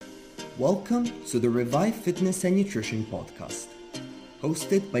Welcome to the Revive Fitness and Nutrition Podcast,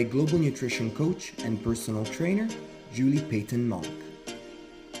 hosted by global nutrition coach and personal trainer, Julie Payton Monk.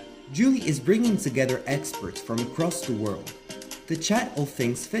 Julie is bringing together experts from across the world to chat all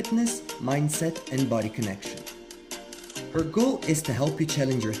things fitness, mindset, and body connection. Her goal is to help you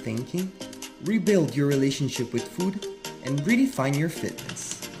challenge your thinking, rebuild your relationship with food, and redefine your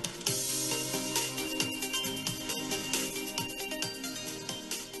fitness.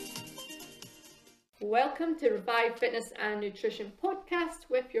 Welcome to Revive Fitness and Nutrition Podcast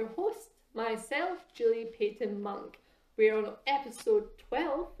with your host, myself, Julie Payton Monk. We're on episode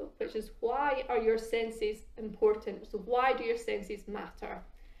 12, which is why are your senses important? So why do your senses matter?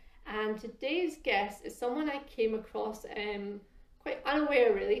 And today's guest is someone I came across quite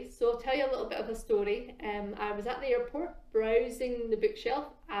unaware really. So I'll tell you a little bit of a story. I was at the airport browsing the bookshelf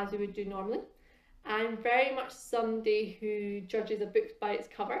as you would do normally. I'm very much somebody who judges a book by its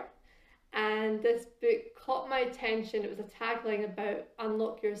cover. And this book caught my attention. It was a tagline about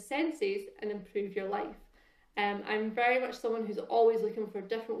unlock your senses and improve your life. I'm very much someone who's always looking for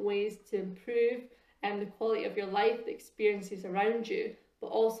different ways to improve the quality of your life, the experiences around you, but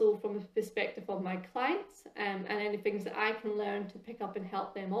also from the perspective of my clients and any things that I can learn to pick up and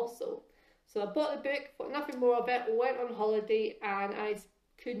help them also. So I bought the book, thought nothing more of it, went on holiday, and I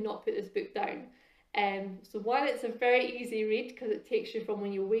could not put this book down. So one, it's a very easy read because it takes you from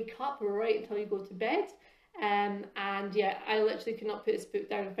when you wake up right until you go to bed. And yeah, I literally could not put this book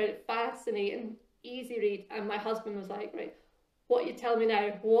down. I found it fascinating, easy read. And my husband was like, right, what are you telling me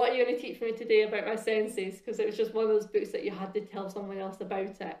now? What are you going to teach me today about my senses? Because it was just one of those books that you had to tell someone else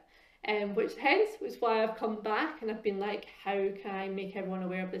about it. Which hence was why I've come back and I've been like, how can I make everyone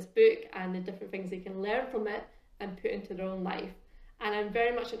aware of this book and the different things they can learn from it and put into their own life. And I'm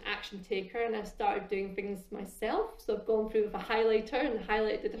very much an action taker, and I've started doing things myself. So I've gone through with a highlighter and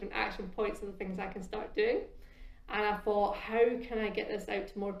highlighted the different action points of the things I can start doing. And I thought, how can I get this out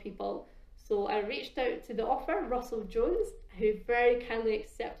to more people? So I reached out to the author, Russell Jones, who very kindly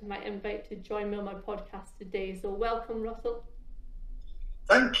accepted my invite to join me on my podcast today. So welcome, Russell.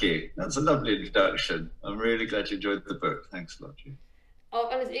 Thank you. That's a lovely introduction. I'm really glad you enjoyed the book. Thanks a lot, Julie. Oh,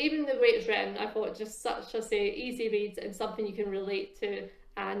 and it's even the way it's written, I thought just such a easy reads and something you can relate to,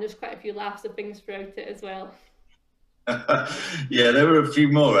 and there's quite a few laughs and things throughout it as well. Yeah, there were a few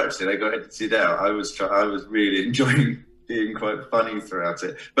more actually. They got edited out. I was really enjoying being quite funny throughout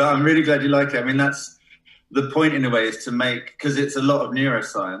it, but I'm really glad you like it. I mean, that's the point in a way, is to make, because it's a lot of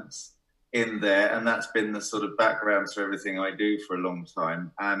neuroscience in there, and that's been the sort of background to everything I do for a long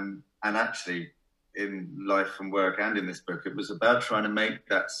time, and actually in life and work and in this book, it was about trying to make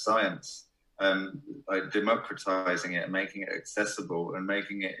that science, democratizing it and making it accessible and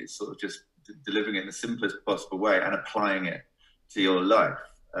making it sort of just delivering it in the simplest possible way and applying it to your life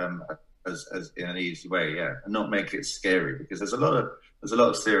as in an easy way, and not make it scary, because there's a lot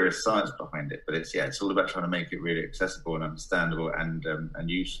of serious science behind it, but it's all about trying to make it really accessible and understandable and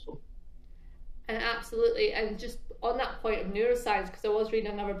useful. And absolutely, and just on that point of neuroscience, because I was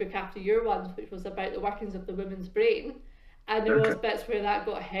reading another book after your one, which was about the workings of the woman's brain, and there was bits where that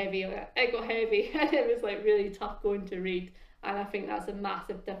got heavy. It got heavy, and it was like really tough going to read. And I think that's a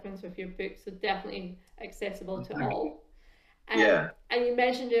massive difference with your book, so definitely accessible to all. And you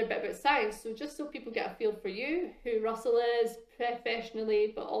mentioned there a bit about science, so just so people get a feel for you, who Russell is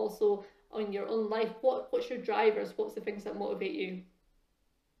professionally, but also on your own life, what's your drivers? What's the things that motivate you?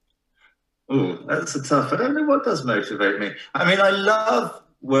 Oh, that's a tough. I don't know what does motivate me. I mean, I love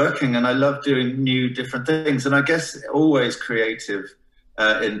working and I love doing new, different things. And I guess always creative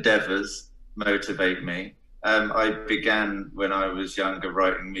endeavors motivate me. I began when I was younger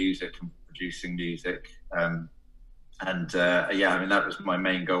writing music and producing music. I mean, that was my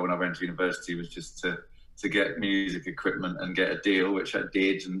main goal when I went to university, was just to get music equipment and get a deal, which I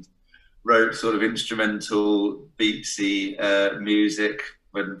did, and wrote sort of instrumental, beatsy music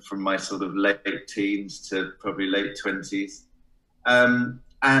from my sort of late teens to probably late 20s,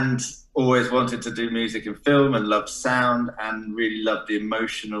 and always wanted to do music and film and loved sound and really loved the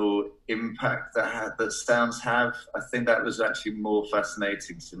emotional impact that sounds have. I think that was actually more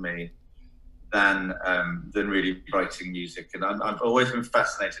fascinating to me than really writing music. And I've always been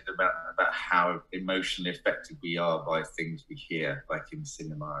fascinated about how emotionally affected we are by things we hear, like in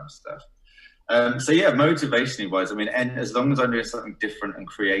cinema and stuff. Motivationally wise, I mean, and as long as I'm doing something different and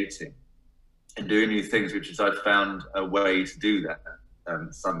creating and doing new things, which is I've found a way to do that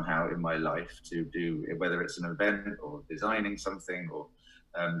somehow in my life, to do, whether it's an event or designing something or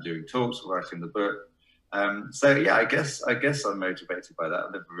doing talks or writing the book. I guess I'm motivated by that.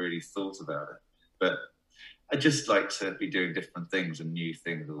 I've never really thought about it, but I just like to be doing different things and new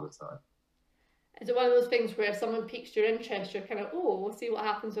things all the time. Is it one of those things where if someone piques your interest, you're kind of, oh, we'll see what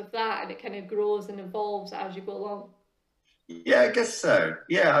happens with that, and it kind of grows and evolves as you go along? Yeah, I guess so.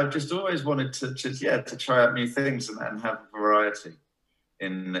 Yeah, I've just always wanted to try out new things and have variety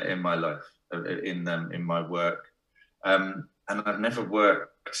in my life, in my work. And I've never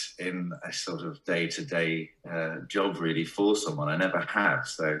worked in a sort of day-to-day job really for someone. I never have.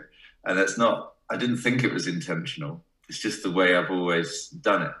 So, and that's not, I didn't think it was intentional. It's just the way I've always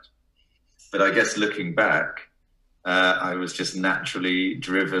done it. But I guess looking back, I was just naturally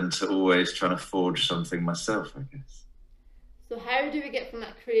driven to always trying to forge something myself, I guess. So how do we get from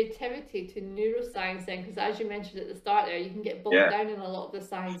that creativity to neuroscience then? Because as you mentioned at the start there, you can get bogged down in a lot of the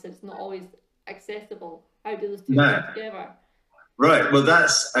science. It's not always accessible. How do those two come together? Right. Well,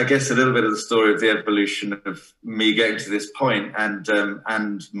 that's, I guess, a little bit of the story of the evolution of me getting to this point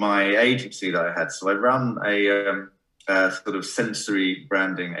and my agency that I had. So I run a sort of sensory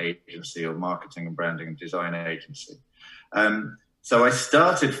branding agency, or marketing and branding and design agency. So I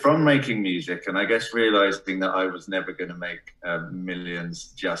started from making music, and I guess realizing that I was never going to make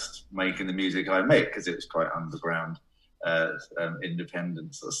millions just making the music I make, because it was quite underground,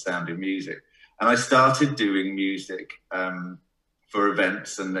 independent sort of sounding music. And I started doing music for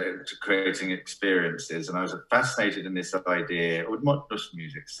events and creating experiences. And I was fascinated in this idea, or not just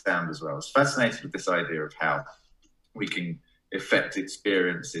music, sound as well. I was fascinated with this idea of how we can affect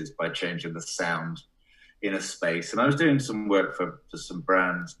experiences by changing the sound in a space. And I was doing some work for some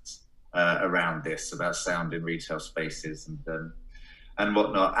brands around this, about sound in retail spaces and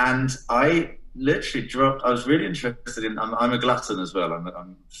whatnot. And I literally dropped, I was really interested in, I'm a glutton as well, I'm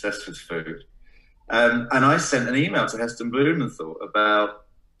obsessed with food. And I sent an email to Heston Blumenthal about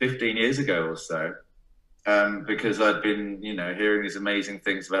 15 years ago or so, because I'd been, hearing these amazing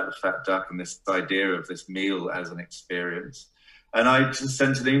things about the fat duck and this idea of this meal as an experience. And I just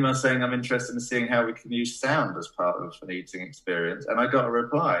sent an email saying I'm interested in seeing how we can use sound as part of an eating experience. And I got a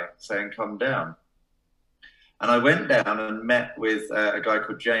reply saying, come down. And I went down and met with a guy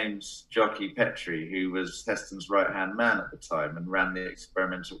called James Jockey Petrie, who was Heston's right-hand man at the time and ran the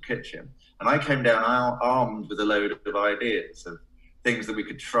experimental kitchen. And I came down armed with a load of ideas of things that we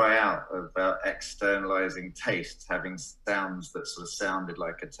could try out about externalizing taste, having sounds that sort of sounded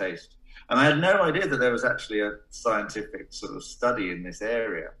like a taste. And I had no idea that there was actually a scientific sort of study in this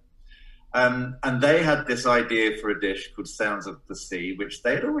area. And they had this idea for a dish called Sounds of the Sea, which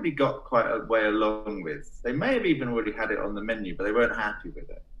they had already got quite a way along with. They may have even already had it on the menu, but they weren't happy with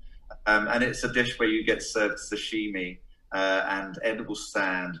it. And it's a dish where you get served sashimi and edible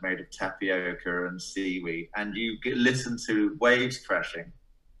sand made of tapioca and seaweed, and you listen to waves crashing.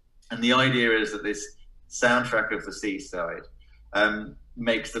 And the idea is that this soundtrack of the seaside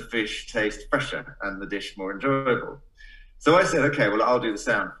makes the fish taste fresher and the dish more enjoyable. So I said, okay, well, I'll do the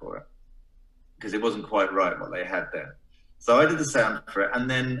sound for it, because it wasn't quite right what they had there. So I did the sound for it, and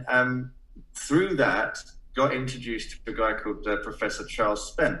then through that got introduced to a guy called Professor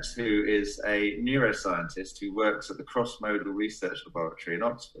Charles Spence, who is a neuroscientist who works at the Cross-Modal Research Laboratory in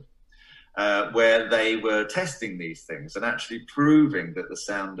Oxford, where they were testing these things and actually proving that the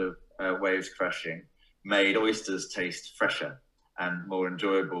sound of waves crashing made oysters taste fresher and more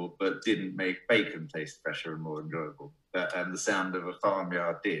enjoyable, but didn't make bacon taste fresher and more enjoyable. And the sound of a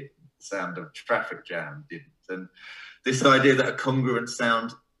farmyard did. The sound of traffic jam didn't. And this idea that a congruent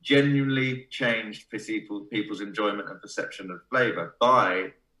sound genuinely changed people's enjoyment and perception of flavour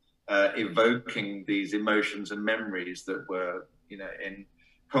by evoking these emotions and memories that were,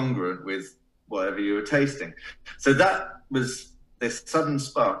 congruent with whatever you were tasting. So that was this sudden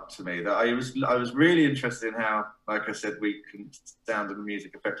spark to me that I was really interested in how, like I said, we can sound and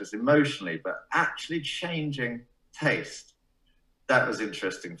music affect us emotionally, but actually changing taste, that was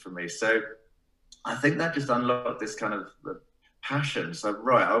interesting for me. So I think that just unlocked this kind of passion. So,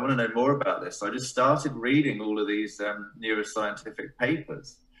 right, I want to know more about this. So I just started reading all of these neuroscientific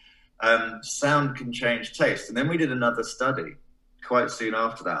papers. Sound can change taste. And then we did another study quite soon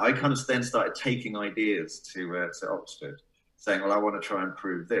after that. I kind of then started taking ideas to Oxford, saying, well, I want to try and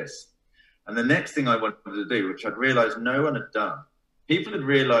prove this. And the next thing I wanted to do, which I'd realized no one had done, people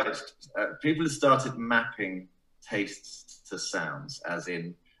had started mapping tastes to sounds, as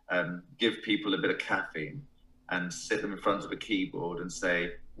in give people a bit of caffeine and sit them in front of a keyboard and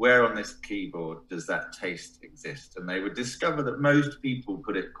say, where on this keyboard does that taste exist? And they would discover that most people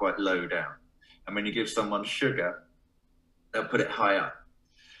put it quite low down. And when you give someone sugar, they'll put it high up.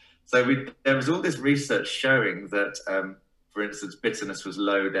 So there was all this research showing that for instance, bitterness was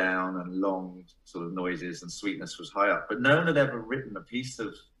low down and long sort of noises, and sweetness was high up. But no one had ever written a piece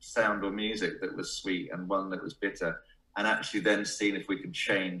of sound or music that was sweet and one that was bitter, and actually then seen if we could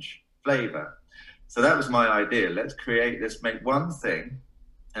change flavor. So that was my idea. Let's make one thing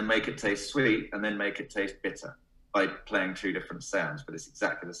and make it taste sweet, and then make it taste bitter by playing two different sounds, but it's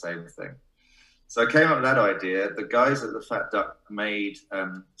exactly the same thing. So I came up with that idea. The guys at the Fat Duck made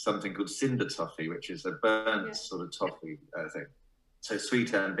something called Cinder Toffee, which is a burnt sort of toffee thing. So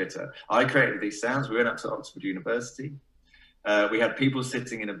sweet and bitter. I created these sounds. We went up to Oxford University. We had people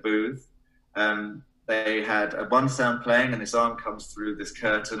sitting in a booth. They had one sound playing, and this arm comes through this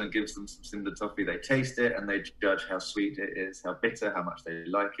curtain and gives them some Cinder Toffee. They taste it, and they judge how sweet it is, how bitter, how much they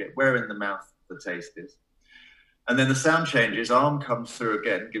like it, where in the mouth the taste is. And then the sound changes, arm comes through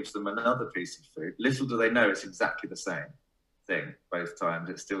again, gives them another piece of food. Little do they know it's exactly the same thing both times.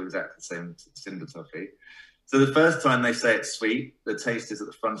 It's still exactly the same Cinder Toffee. So the first time they say it's sweet, the taste is at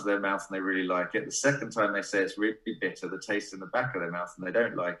the front of their mouth and they really like it. The second time they say it's really bitter, the taste is in the back of their mouth and they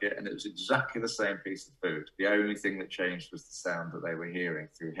don't like it. And it was exactly the same piece of food. The only thing that changed was the sound that they were hearing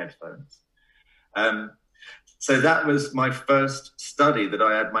through headphones. So that was my first study that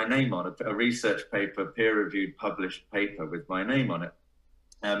I had my name on, a research paper, peer-reviewed, published paper with my name on it,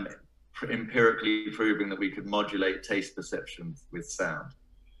 empirically proving that we could modulate taste perception with sound.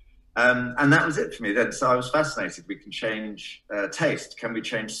 And that was it for me then. So I was fascinated. We can change taste. Can we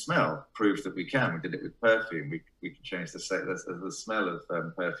change smell? Proved that we can. We did it with perfume. We can change the smell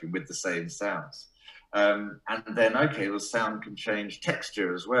of perfume with the same sounds. And then, okay, well, sound can change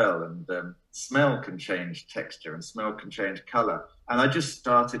texture as well, and smell can change texture, and smell can change color. And I just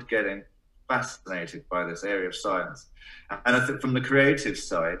started getting fascinated by this area of science. And I think from the creative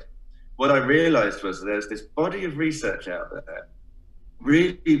side, what I realized was there's this body of research out there,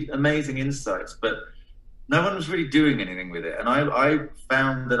 really amazing insights, but no one was really doing anything with it. And I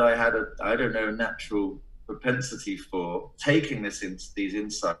found that I had a natural propensity for taking these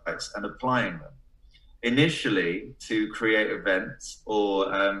insights and applying them. Initially to create events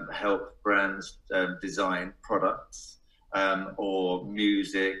or help brands design products or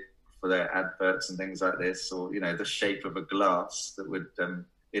music for their adverts and things like this, or the shape of a glass that would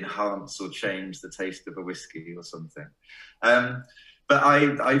enhance or change the taste of a whiskey or something. But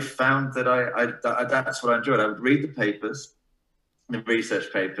I found that that's what I enjoyed. I would read the papers, the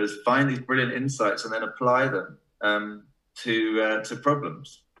research papers, find these brilliant insights, and then apply them to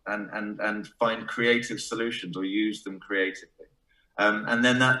problems. And find creative solutions or use them creatively. And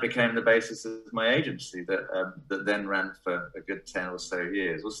then that became the basis of my agency that then ran for a good 10 or so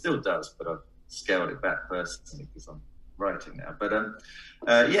years. Well, still does, but I've scaled it back personally because I'm writing now. But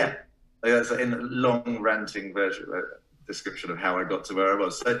that's in a long ranting description of how I got to where I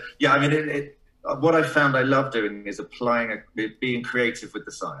was. So yeah, I mean, what I found I love doing is being creative with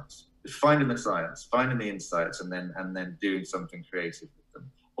the science, finding the science, finding the insights, and then doing something creative with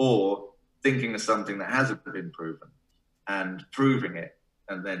them. Or thinking of something that hasn't been proven and proving it,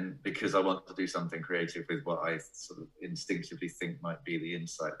 and then because I want to do something creative with what I sort of instinctively think might be the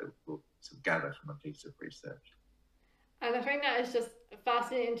insight that we'll sort of gather from a piece of research. And I think that is just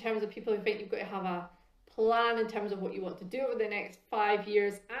fascinating in terms of people who think you've got to have a plan in terms of what you want to do over the next 5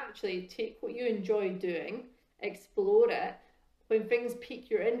 years. Actually take what you enjoy doing, explore it. When things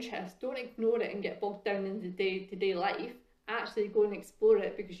pique your interest, don't ignore it and get bogged down in the day-to-day life. Actually go and explore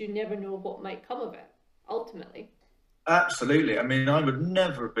it, because you never know what might come of it ultimately. Absolutely. I mean, I would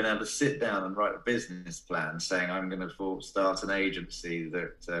never have been able to sit down and write a business plan saying I'm going to start an agency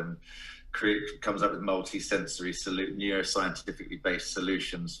that comes up with multi-sensory neuroscientifically based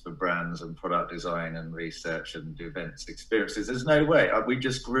solutions for brands and product design and research and events experiences. There's no way. We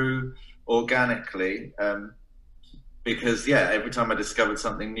just grew organically because every time I discovered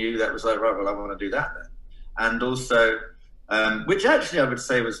something new, that was like, right, well, I want to do that then. And also which actually I would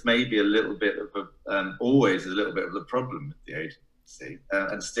say was maybe a little bit of always a little bit of the problem with the agency,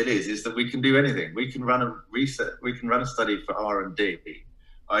 and still is that we can do anything. We can run a study for R&D.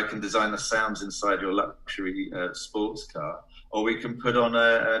 I can design the sounds inside your luxury sports car, or we can put on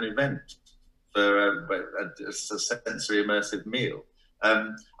an event for a sensory immersive meal.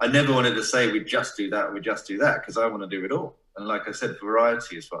 I never wanted to say we just do that, because I want to do it all. And like I said,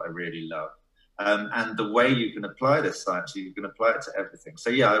 variety is what I really love. And the way you can apply this science, you can apply it to everything.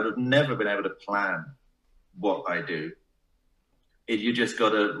 So I would have never been able to plan what I do. You just got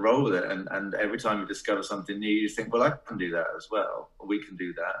to roll with it. And every time you discover something new, you think, well, I can do that as well. Or we can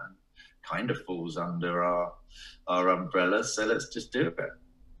do that. And kind of falls under our umbrella. So let's just do it.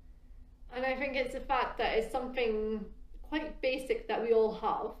 And I think it's the fact that it's something quite basic that we all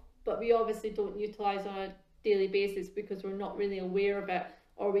have, but we obviously don't utilize on a daily basis because we're not really aware of it,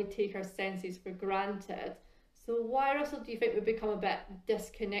 or we take our senses for granted. So why, Russell, do you think we become a bit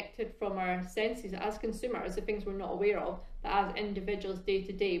disconnected from our senses as consumers, the things we're not aware of, but as individuals day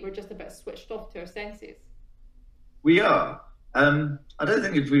to day, we're just a bit switched off to our senses? We are. I don't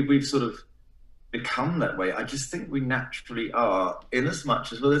think we've sort of become that way. I just think we naturally are, in as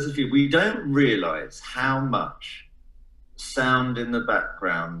much as, well, there's a few, we don't realise how much sound in the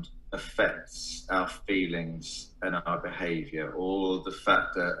background affects our feelings and our behaviour, or the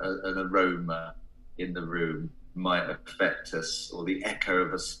fact that an aroma in the room might affect us, or the echo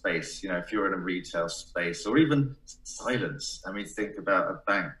of a space. You know, if you're in a retail space, or even silence. I mean, think about a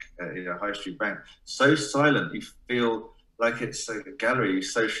bank, a high street bank, so silent, you feel like it's a gallery.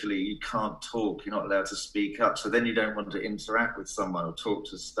 You can't talk, you're not allowed to speak up, so then you don't want to interact with someone or talk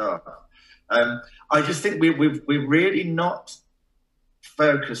to staff. I just think we're really not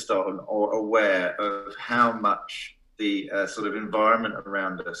focused on or aware of how much the sort of environment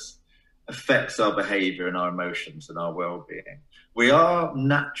around us affects our behaviour and our emotions and our well-being. We are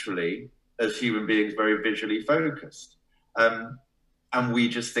naturally, as human beings, very visually focused. And we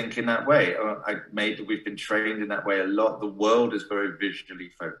just think in that way. Maybe we've been trained in that way a lot. The world is very visually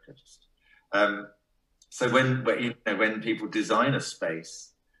focused. So when people design a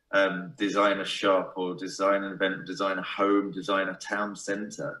space, design a shop, or design an event, design a home, design a town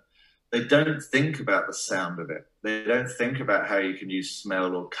centre, they don't think about the sound of it. They don't think about how you can use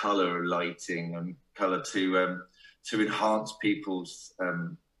smell or colour or lighting and colour to enhance people's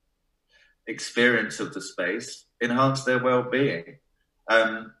experience of the space, enhance their well-being.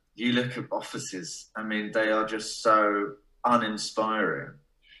 You look at offices, I mean, they are just so uninspiring.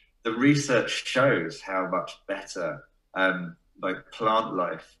 The research shows how much better like plant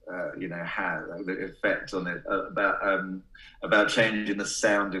life, has the effect on it, about changing the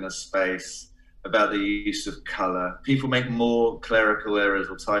sound in a space, about the use of colour. People make more clerical errors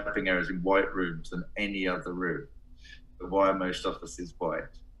or typing errors in white rooms than any other room. But why are most offices white?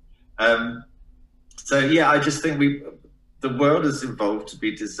 I just think the world has evolved to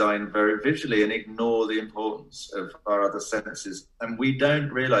be designed very visually and ignore the importance of our other senses. And we don't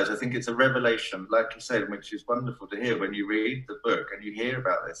realise, I think it's a revelation, like you said, which is wonderful to hear when you read the book and you hear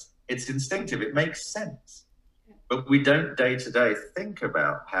about this. It's instinctive, it makes sense. But we don't day to day think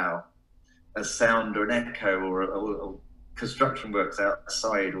about how a sound or an echo or construction works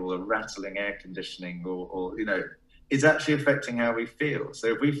outside, or a rattling air conditioning or is actually affecting how we feel.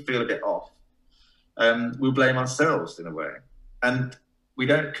 So if we feel a bit off, we'll blame ourselves in a way. And we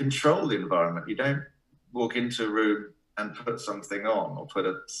don't control the environment. You don't walk into a room and put something on, or put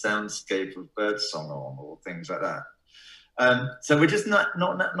a soundscape of birdsong on, or things like that. So we're just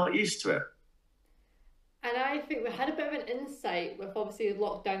not used to it. And I think we had a bit of an insight with obviously the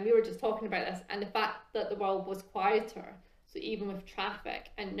lockdown. We were just talking about this, and the fact that the world was quieter. So even with traffic,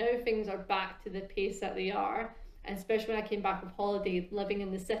 and now things are back to the pace that they are. And especially when I came back from holiday, living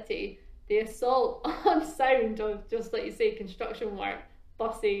in the city, the assault on sound of, just like you say, construction work,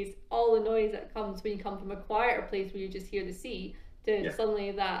 buses, all the noise that comes when you come from a quieter place where you just hear the sea, to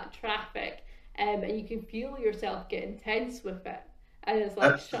suddenly that traffic, and you can feel yourself getting tense with it. And it's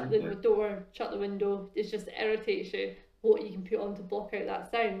like, Absolutely. Shut the door, shut the window. It just irritates you what you can put on to block out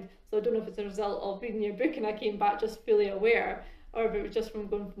that sound. So I don't know if it's a result of reading your book and I came back just fully aware, or if it was just from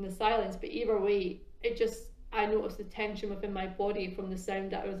going from the silence. But either way, I noticed the tension within my body from the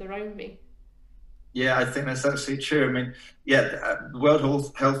sound that was around me. Yeah, I think that's absolutely true. I mean, the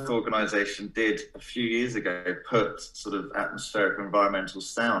World Health Organization did a few years ago put sort of atmospheric environmental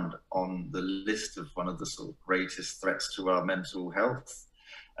sound on the list of one of the sort of greatest threats to our mental health.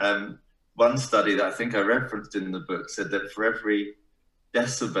 One study that I think I referenced in the book said that for every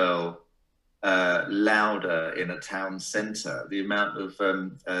decibel louder in a town centre, the amount of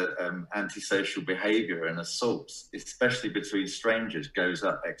antisocial behaviour and assaults, especially between strangers, goes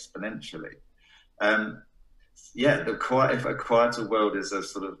up exponentially. A quieter world is a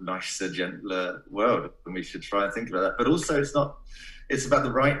sort of nicer, gentler world, and we should try and think about that. But also, it's about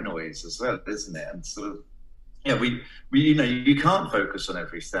the right noise as well, isn't it? And sort of, you can't focus on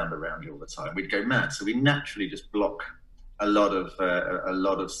every sound around you all the time. We'd go mad. So we naturally just block a lot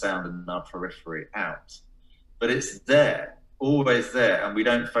of sound in our periphery out. But it's there, always there, and we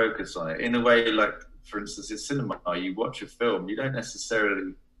don't focus on it. In a way, like, for instance, in cinema, you watch a film, you don't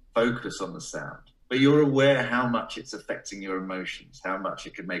necessarily focus on the sound, but you're aware how much it's affecting your emotions, how much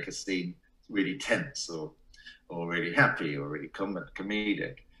it can make a scene really tense or really happy or really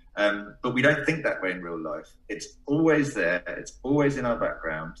comedic. But we don't think that way in real life. It's always there, it's always in our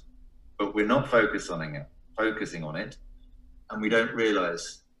background, but we're not focusing on it, and we don't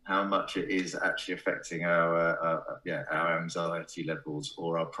realise how much it is actually affecting our anxiety levels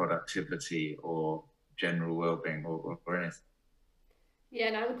or our productivity or general well-being or anything. Yeah,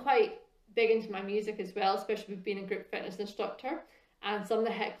 and I'm quite big into my music as well, especially with being a group fitness instructor. And some of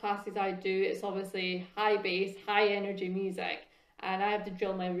the HIIT classes I do, it's obviously high bass, high energy music, and I have to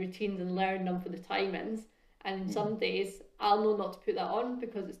drill my routines and learn them for the timings. And some days I'll know not to put that on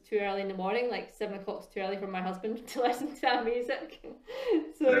because it's too early in the morning, like 7 o'clock's too early for my husband to listen to that music.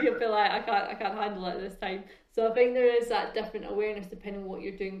 So you'll be like, I can't handle it this time. So I think there is that different awareness depending on what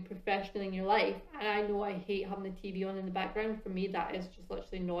you're doing professionally in your life. And I know I hate having the TV on in the background. For me, that is just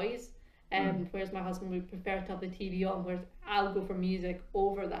literally noise. Whereas my husband would prefer to have the TV on, whereas I'll go for music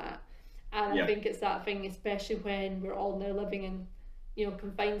over that. And I think it's that thing, especially when we're all now living in,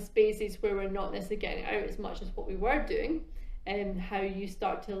 confined spaces where we're not necessarily getting out as much as what we were doing, and how you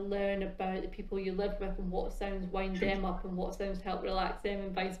start to learn about the people you live with and what sounds wind them up and what sounds help relax them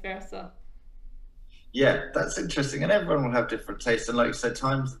and vice versa. Yeah, that's interesting. And everyone will have different tastes. And like you said,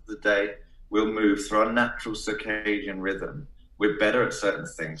 times of the day we'll move through our natural circadian rhythm. We're better at certain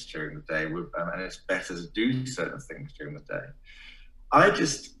things during the day, and it's better to do certain things during the day. I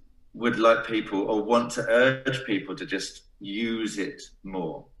just would like people, or want to urge people, to just use it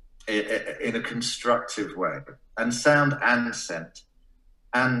more in a constructive way, and sound and scent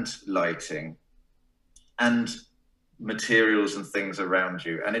and lighting and materials and things around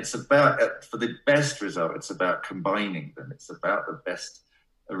you. And it's about, for the best result, it's about combining them. It's about the best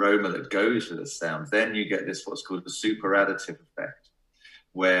aroma that goes with the sound. Then you get this, what's called the super additive effect,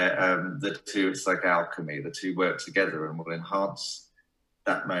 where the two, it's like alchemy, the two work together and will enhance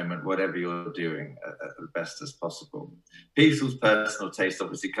that moment, whatever you're doing, at the best as possible. People's personal taste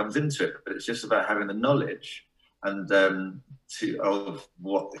obviously comes into it, but it's just about having the knowledge and of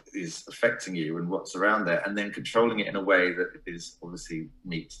what is affecting you and what's around there, and then controlling it in a way that is obviously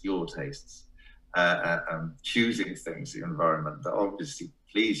meets your tastes. Choosing things, the environment that obviously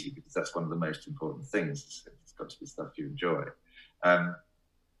please you, because that's one of the most important things. It's got to be stuff you enjoy.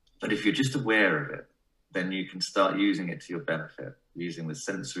 But if you're just aware of it, then you can start using it to your benefit, using the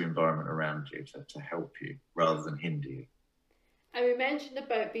sensory environment around you to help you rather than hinder you. And we mentioned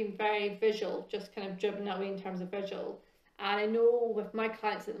about being very visual, just kind of driven that way in terms of visual. And I know with my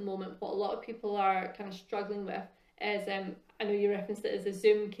clients at the moment, what a lot of people are kind of struggling with is, I know you referenced it as a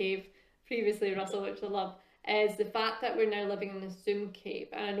Zoom cave previously, Russell, which I love, is the fact that we're now living in this Zoom cave.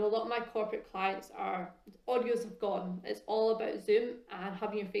 And I know a lot of my corporate clients audios have gone. It's all about Zoom and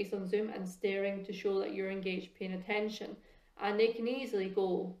having your face on Zoom and staring to show that you're engaged, paying attention. And they can easily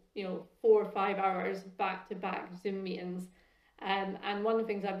go, 4 or 5 hours back to back Zoom meetings. And one of the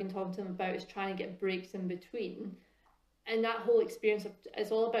things I've been talking to them about is trying to get breaks in between. And that whole experience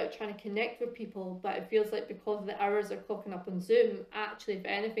is all about trying to connect with people, but it feels like because the hours are clocking up on Zoom, actually, if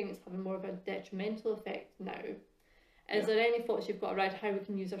anything, it's having more of a detrimental effect now. Is there any thoughts you've got around how we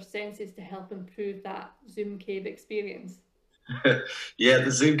can use our senses to help improve that Zoom cave experience? Yeah,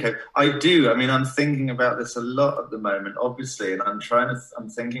 the Zoom cave. I do. I mean, I'm thinking about this a lot at the moment, obviously, and I'm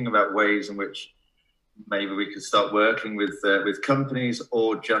thinking about ways in which maybe we could start working with companies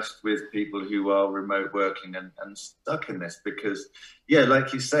or just with people who are remote working and stuck in this, because, yeah,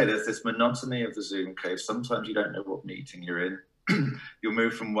 like you say, there's this monotony of the Zoom cave. Sometimes you don't know what meeting you're in. You'll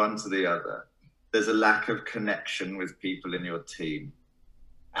move from one to the other. There's a lack of connection with people in your team.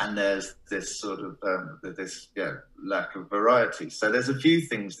 And there's this sort of lack of variety. So there's a few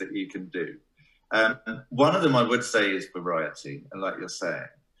things that you can do. One of them I would say is variety, and like you're saying,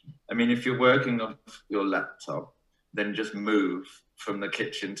 I mean, if you're working off your laptop, then just move from the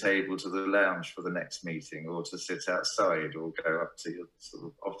kitchen table to the lounge for the next meeting, or to sit outside, or go up to your sort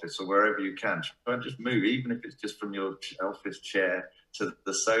of office, or wherever you can. Try and just move, even if it's just from your office chair to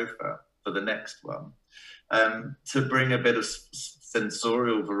the sofa for the next one, to bring a bit of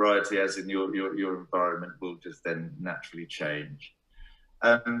sensorial variety, as in your environment will just then naturally change,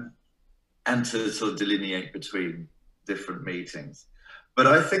 and to sort of delineate between different meetings. But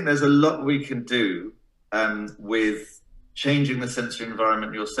I think there's a lot we can do with changing the sensory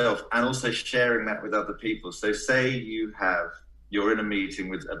environment yourself, and also sharing that with other people. So say you're in a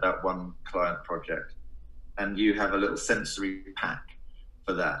meeting about one client project, and you have a little sensory pack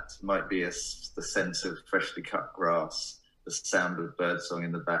for that. It might be the scent of freshly cut grass, the sound of birdsong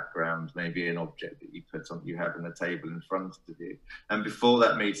in the background, maybe an object that you have on the table in front of you. And before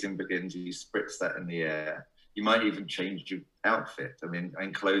that meeting begins, you spritz that in the air. You might even change your outfit. I mean,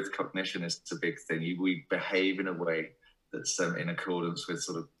 clothes cognition is a big thing. We behave in a way that's in accordance with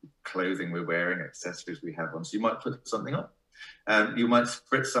sort of clothing we're wearing, accessories we have on. So you might put something on. You might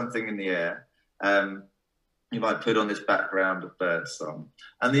spritz something in the air. You might put on this background of birdsong,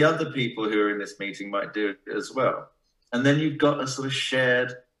 and the other people who are in this meeting might do it as well. And then you've got a sort of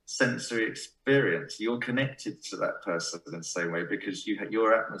shared sensory experience. You're connected to that person in the same way because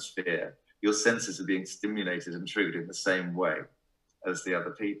your atmosphere, your senses are being stimulated and triggered in the same way as the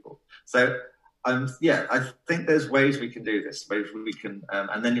other people. So I think there's ways we can do this. Maybe we can,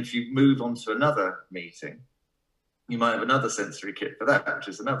 and then if you move on to another meeting, you might have another sensory kit for that, which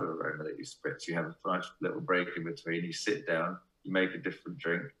is another aroma that you spritz. You have a nice little break in between. You sit down, you make a different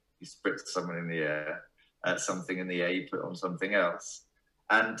drink, you spritz someone in the air, something in the air, you put on something else,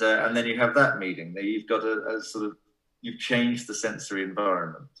 and then you have that meeting. You've got a sort of, you've changed the sensory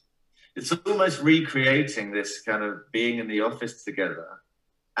environment. It's almost recreating this kind of being in the office together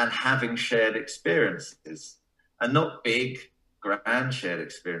and having shared experiences, and not big, grand shared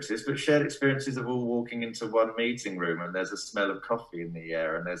experiences, but shared experiences of all walking into one meeting room and there's a smell of coffee in the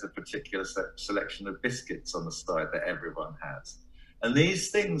air and there's a particular selection of biscuits on the side that everyone has. And these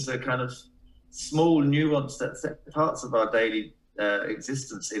things are kind of small, nuanced parts of our daily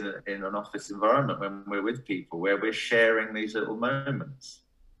existence in an office environment when we're with people, where we're sharing these little moments.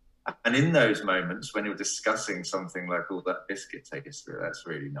 And in those moments, when you're discussing something like, oh, that biscuit tastes good, that's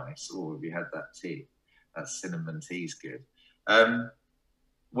really nice. Oh, have you had that tea? That cinnamon tea's good.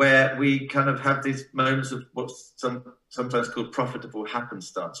 Where we kind of have these moments of what's sometimes called profitable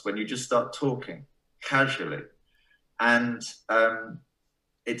happenstance, when you just start talking casually. And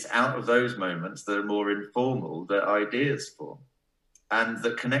it's out of those moments that are more informal that ideas form and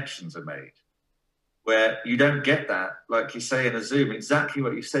that connections are made. Where you don't get that, like you say in a Zoom, exactly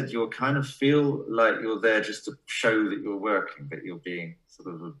what you said, you'll kind of feel like you're there just to show that you're working, that you're being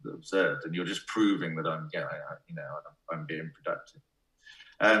sort of observed, and you're just proving that I'm being productive.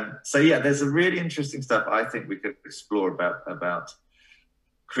 There's a really interesting stuff I think we could explore about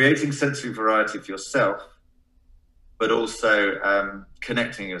creating sensory variety for yourself, but also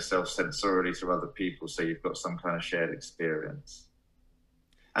connecting yourself sensorially to other people, so you've got some kind of shared experience.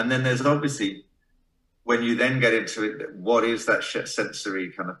 And then there's obviously, when you then get into it, what is that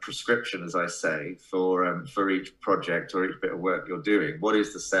sensory kind of prescription, as I say, for each project or each bit of work you're doing? What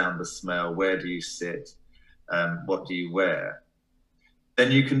is the sound, the smell? Where do you sit? What do you wear?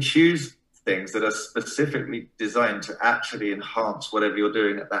 Then you can choose things that are specifically designed to actually enhance whatever you're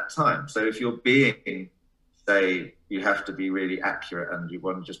doing at that time. So if you're being, say, you have to be really accurate and you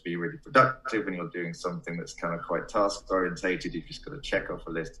want to just be really productive and you're doing something that's kind of quite task orientated, you've just got to check off a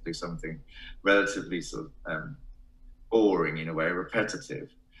list to do something relatively sort of boring in a way, repetitive.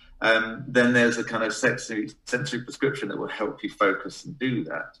 Then there's a kind of sensory prescription that will help you focus and do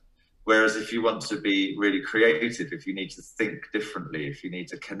that. Whereas if you want to be really creative, if you need to think differently, if you need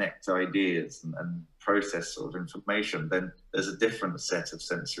to connect ideas and process sort of information, then there's a different set of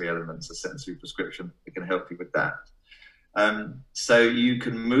sensory elements, a sensory prescription that can help you with that. So you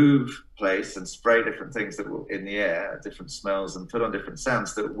can move place and spray different things that will in the air, different smells, and put on different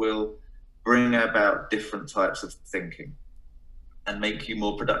sounds that will bring about different types of thinking and make you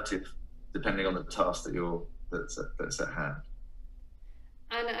more productive depending on the task that's at hand.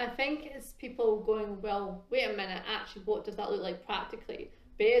 And I think it's people going, well, wait a minute, actually, what does that look like practically?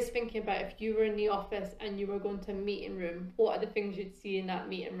 But it is thinking about if you were in the office and you were going to a meeting room, what are the things you'd see in that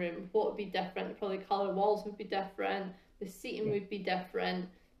meeting room? What would be different? Probably colour walls would be different, the seating would be different.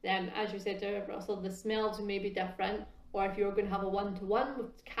 As you said, Russell, the smells may be different. Or if you were going to have a one-to-one,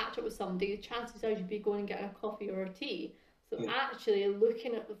 catch up with somebody, the chances are you'd be going and getting a coffee or a tea. So actually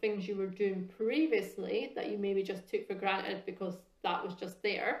looking at the things you were doing previously that you maybe just took for granted because that was just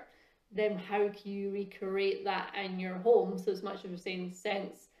there, then how can you recreate that in your home? So as much as we're saying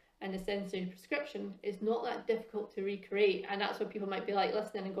sense and the sensory prescription, it's not that difficult to recreate. And that's what people might be like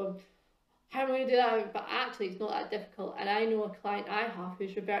listening and going, how am I going to do that? But actually it's not that difficult. And I know a client I have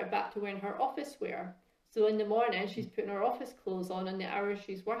who's reverted back to wearing her office wear. So in the morning she's putting her office clothes on in the hours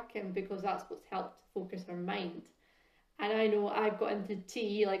she's working because that's what's helped focus her mind. And I know I've got into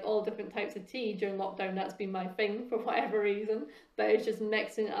tea, like all different types of tea during lockdown. That's been my thing for whatever reason. But it's just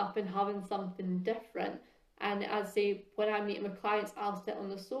mixing it up and having something different. And as I say, when I'm meeting with clients, I'll sit on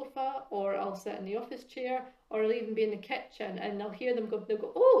the sofa or I'll sit in the office chair or I'll even be in the kitchen and I'll hear them go, they'll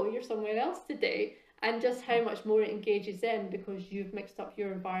go, oh, you're somewhere else today. And just how much more it engages in because you've mixed up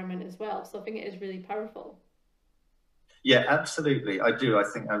your environment as well. So I think it is really powerful. Yeah, absolutely. I do. I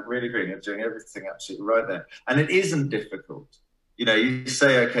think I really agree. You're doing everything absolutely right there. And it isn't difficult. You know, you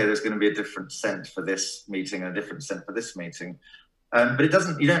say, okay, there's going to be a different scent for this meeting and a different scent for this meeting. But it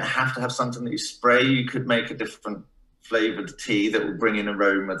doesn't, you don't have to have something that you spray. You could make a different flavored tea that will bring in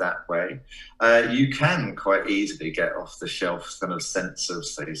aroma that way. You can quite easily get off the shelf kind of scents of,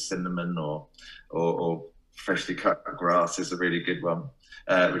 say, cinnamon or freshly cut grass is a really good one,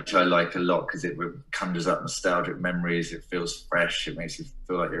 which I like a lot because it conjures up nostalgic memories. It feels fresh. It makes you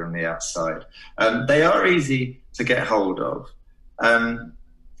feel like you're on the outside. They are easy to get hold of.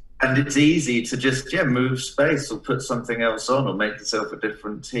 And it's easy to just, move space or put something else on or make yourself a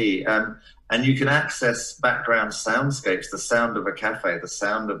different tea. And you can access background soundscapes, the sound of a cafe, the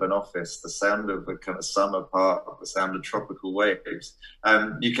sound of an office, the sound of a kind of summer park, the sound of tropical waves.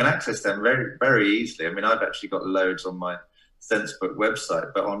 You can access them very, very easily. I mean, I've actually got loads on my SenseBook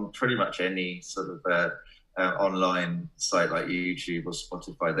website, but on pretty much any sort of online site like YouTube or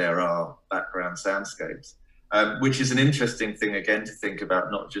Spotify, there are background soundscapes. Which is an interesting thing, again, to think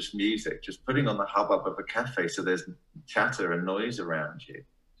about, not just music, just putting on the hubbub of a cafe so there's chatter and noise around you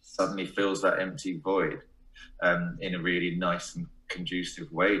suddenly fills that empty void in a really nice and conducive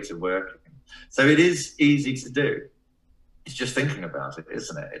way to working. So it is easy to do. It's just thinking about it,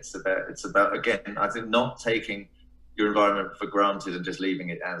 isn't it? It's about again, I think, not taking your environment for granted and just leaving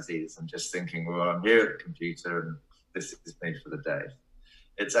it as is and just thinking, well, I'm here at the computer and this is me for the day.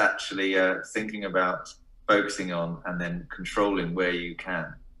 It's actually thinking about focusing on and then controlling where you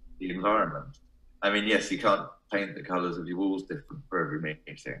can the environment. I mean, yes, you can't paint the colours of your walls different for every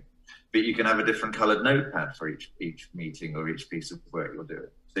meeting, but you can have a different coloured notepad for each meeting or each piece of work you're doing.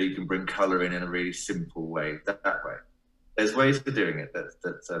 So you can bring colour in a really simple way that way. There's ways of doing it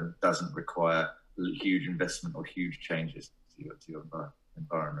that doesn't require huge investment or huge changes to your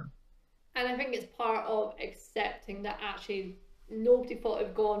environment. And I think it's part of accepting that actually nobody thought it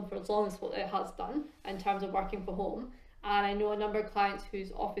would go on for as long as what it has done in terms of working from home. And I know a number of clients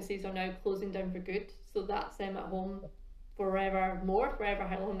whose offices are now closing down for good, so that's them at home forever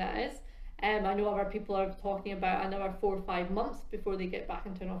how long that is. I know other people are talking about another 4 or 5 months before they get back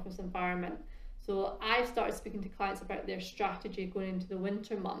into an office environment. So I've started speaking to clients about their strategy going into the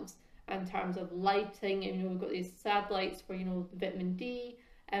winter months in terms of lighting, and we've got these sad lights for the vitamin D,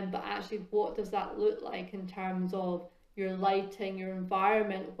 but actually what does that look like in terms of your lighting, your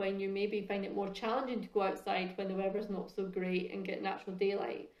environment, when you maybe find it more challenging to go outside when the weather's not so great and get natural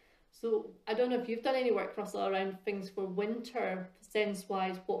daylight. So I don't know if you've done any work, Russell, around things for winter,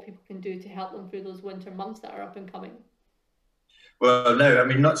 sense-wise, what people can do to help them through those winter months that are up and coming. Well, no, I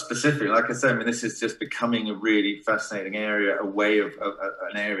mean, not specifically. Like I said, I mean, this is just becoming a really fascinating area, a way of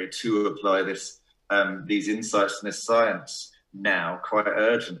an area to apply this, these insights and this science now quite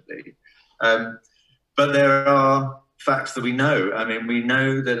urgently. But there are facts that we know. I mean, we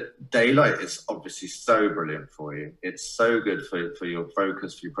know that daylight is obviously so brilliant for you. It's so good for your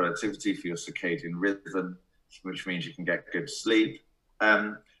focus, for your productivity, for your circadian rhythm, which means you can get good sleep.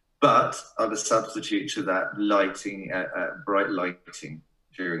 But as a substitute to that, lighting, bright lighting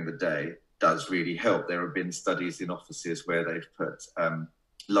during the day does really help. There have been studies in offices where they've put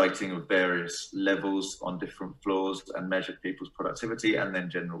lighting of various levels on different floors and measured people's productivity and then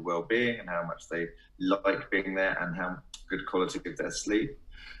general well-being and how much they like being there and how good quality of their sleep.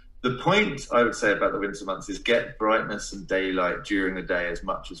 The point I would say about the winter months is get brightness and daylight during the day as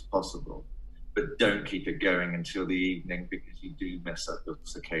much as possible, but don't keep it going until the evening because you do mess up your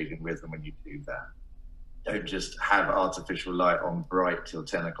circadian rhythm when you do that. Don't just have artificial light on bright till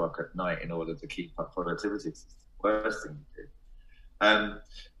 10 o'clock at night in order to keep up productivity. It's the worst thing to do.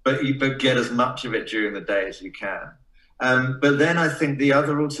 But get as much of it during the day as you can. But then I think the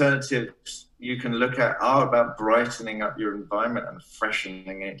other alternatives you can look at are about brightening up your environment and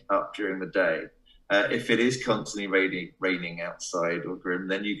freshening it up during the day. If it is constantly raining outside or grim,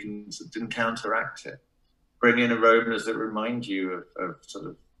 then you can counteract it. Bring in aromas that remind you of sort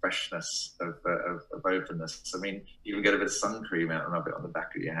of freshness, of openness. I mean, even get a bit of sun cream out and rub it on the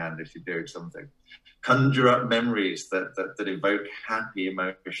back of your hand if you're doing something. Conjure up memories that evoke happy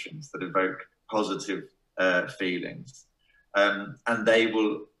emotions, that evoke positive feelings. And they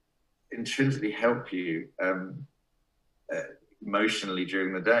will intrinsically help you emotionally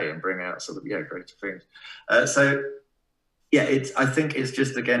during the day and bring out sort of, greater things. I think it's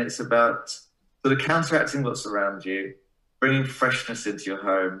just, again, it's about sort of counteracting what's around you, bringing freshness into your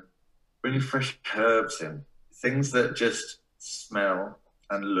home, bringing fresh herbs in, things that just smell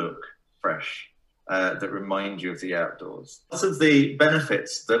and look fresh, that remind you of the outdoors. Lots of the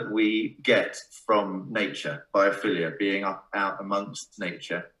benefits that we get from nature, biophilia, being out amongst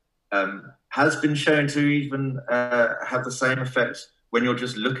nature, has been shown to even have the same effect when you're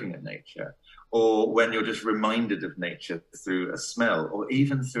just looking at nature, or when you're just reminded of nature through a smell, or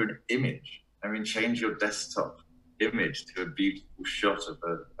even through an image. I mean, change your desktop image to a beautiful shot of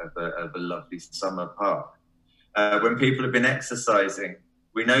a lovely summer park. When people have been exercising,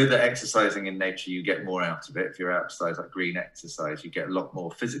 we know that exercising in nature, you get more out of it. If you're exercise like green exercise, you get a lot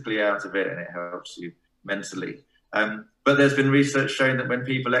more physically out of it, and it helps you mentally. But there's been research showing that when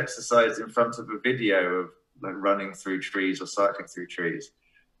people exercised in front of a video of like running through trees or cycling through trees,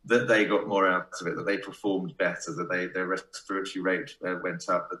 that they got more out of it, that they performed better, that their respiratory rate went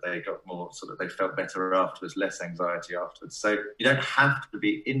up, that they got more they felt better afterwards, less anxiety afterwards. So you don't have to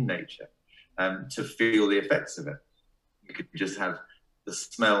be in nature to feel the effects of it. You could just have the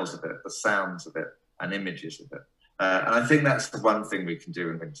smells of it, the sounds of it, and images of it. And I think that's the one thing we can do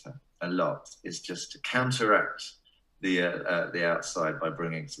in winter a lot, is just to counteract the outside by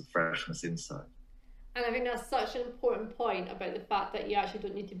bringing some freshness inside. And I think that's such an important point about the fact that you actually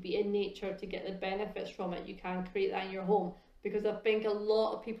don't need to be in nature to get the benefits from it. You can create that in your home, because I think a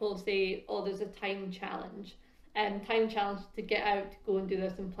lot of people say, oh, there's a time challenge to get out, to go and do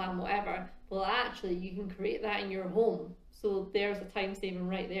this and plan whatever. Well, actually, you can create that in your home. So there's a time saving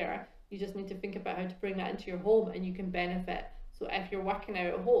right there. You just need to think about how to bring that into your home and you can benefit. So if you're working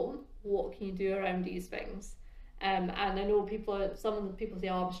out at home, what can you do around these things? And I know some of the people say,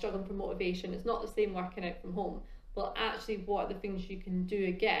 oh, I'm struggling for motivation. It's not the same working out from home. But actually, what are the things you can do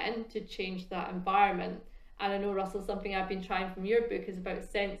again to change that environment? And I know, Russell, something I've been trying from your book is about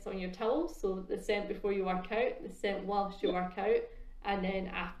scents on your towels. So the scent before you work out, the scent whilst you work out, and then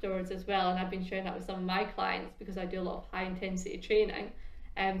afterwards as well. And I've been sharing that with some of my clients because I do a lot of high intensity training.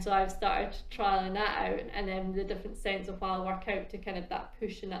 So I've started trialing that out, and then the different scents of while I work out to kind of that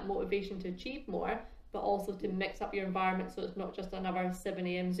push and that motivation to achieve more, but also to mix up your environment so it's not just another 7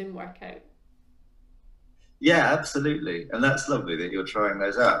 a.m. Zoom workout. Yeah, absolutely. And that's lovely that you're trying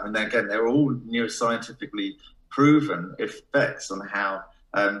those out. And again, they're all neuroscientifically proven effects on how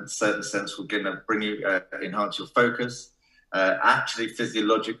certain scents will bring you, enhance your focus, actually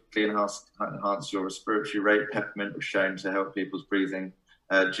physiologically enhance your respiratory rate. Peppermint was shown to help people's breathing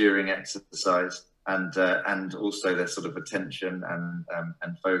during exercise, and also their sort of attention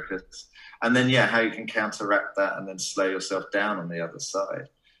and focus. And then, how you can counteract that and then slow yourself down on the other side,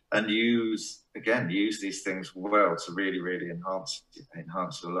 and use these things well to really, really enhance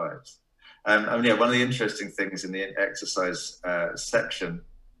your lives. One of the interesting things in the exercise section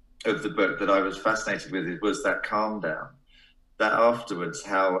of the book that I was fascinated with was that calm down. That afterwards,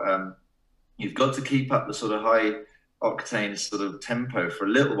 how you've got to keep up the sort of high octane sort of tempo for a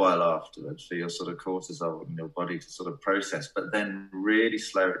little while afterwards for your sort of cortisol in your body to sort of process, but then really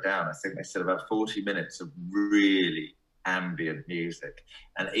slow it down. I think they said about 40 minutes of really ambient music,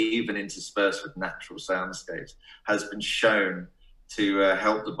 and even interspersed with natural soundscapes, has been shown to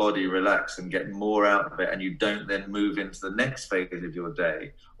help the body relax and get more out of it, and you don't then move into the next phase of your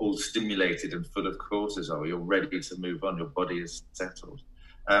day all stimulated and full of cortisol. You're ready to move on, your body is settled.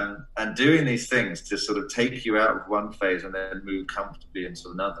 And doing these things to sort of take you out of one phase and then move comfortably into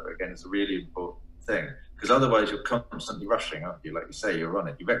another, again, is a really important thing, because otherwise you're constantly rushing, aren't you? Like you say, you're on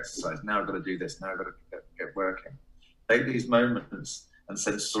it, you've exercised, now I've got to do this, now I've got to get working. Take these moments and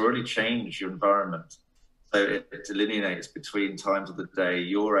sensorially change your environment so it delineates between times of the day,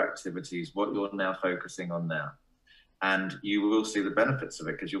 your activities, what you're now focusing on now. And you will see the benefits of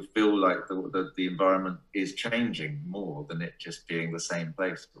it, because you'll feel like the environment is changing more than it just being the same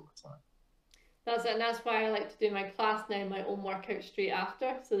place all the time. That's it, and that's why I like to do my class now, my own workout straight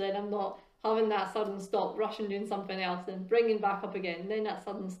after, so then I'm not having that sudden stop, rushing doing something else and bringing back up again, and then that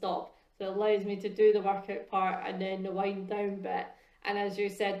sudden stop. So it allows me to do the workout part and then the wind down bit. And as you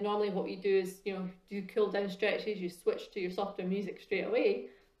said, normally what you do is, do cool down stretches, you switch to your softer music straight away.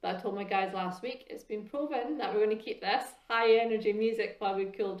 But I told my guys last week, it's been proven that we're going to keep this high energy music while we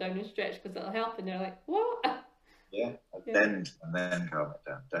cool down and stretch, because it'll help. And they're like, what? Yeah, bend and then calm it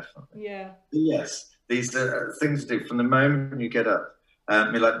down, definitely. Yeah. Yes, these are things to do from the moment you get up.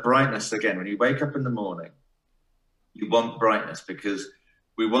 Like brightness, again, when you wake up in the morning, you want brightness, because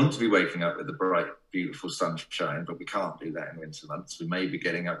we want to be waking up with the bright, beautiful sunshine, but we can't do that in winter months. We may be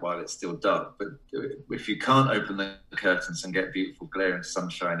getting up while it's still dark, but if you can't open the curtains and get beautiful glaring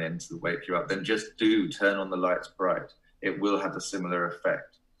sunshine in to wake you up, then just turn on the lights bright. It will have a similar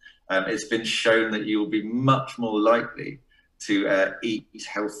effect. It's been shown that you will be much more likely to eat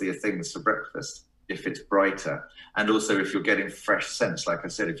healthier things for breakfast if it's brighter. And also if you're getting fresh scents, like I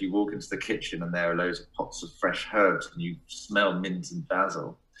said, if you walk into the kitchen and there are loads of pots of fresh herbs and you smell mint and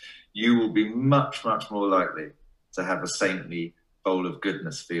basil, you will be much, much more likely to have a saintly bowl of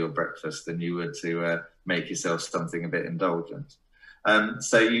goodness for your breakfast than you would to make yourself something a bit indulgent.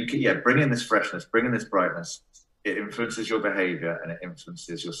 So you bring in this freshness, bring in this brightness. It influences your behaviour and it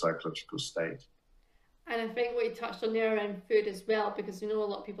influences your psychological state. And I think what you touched on there around food as well, because a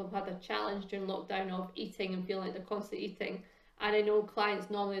lot of people have had a challenge during lockdown of eating and feeling like they're constantly eating. And I know clients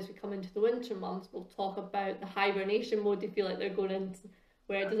normally, as we come into the winter months, will talk about the hibernation mode they feel like they're going into,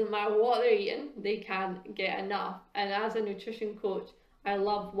 where it doesn't matter what they're eating, they can't get enough. And as a nutrition coach, I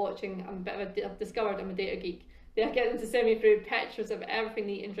love watching. I've discovered I'm a data geek. They get them to send me through pictures of everything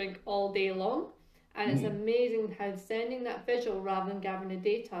they eat and drink all day long. And it's amazing how sending that visual rather than gathering the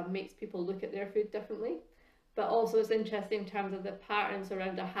data makes people look at their food differently. But also it's interesting in terms of the patterns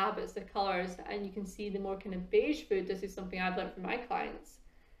around the habits, the colours, and you can see the more kind of beige food. This is something I've learned from my clients.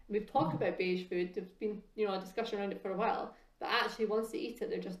 We've talked about beige food. There's been, a discussion around it for a while. But actually, once they eat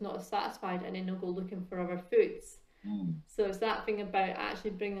it, they're just not as satisfied, and then they'll go looking for other foods. So it's that thing about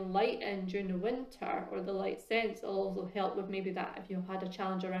actually bringing light in during the winter, or the light sense will also help with maybe that if you've had a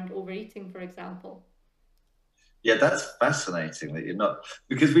challenge around overeating, for example. Yeah, that's fascinating that you're not,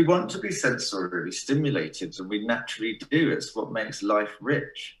 because we want to be sensorily stimulated, and we naturally do. It's what makes life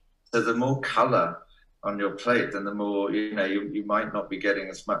rich. So the more colour on your plate, then the more, you might not be getting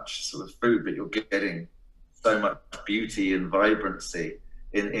as much sort of food, but you're getting so much beauty and vibrancy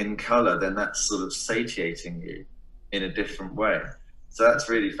in colour, then that's sort of satiating you in a different way. So that's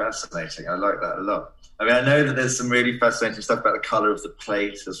really fascinating. I like that a lot. I mean, I know that there's some really fascinating stuff about the colour of the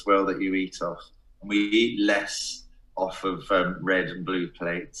plate as well that you eat off. And we eat less off of red and blue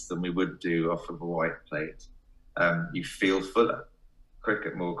plates than we would do off of a white plate. You feel fuller,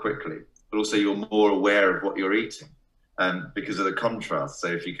 more quickly, but also you're more aware of what you're eating because of the contrast. So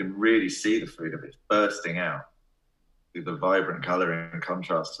if you can really see the food, if it's bursting out through the vibrant colour in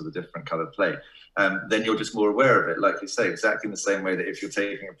contrast to the different coloured plate, then you're just more aware of it. Like you say, exactly in the same way that if you're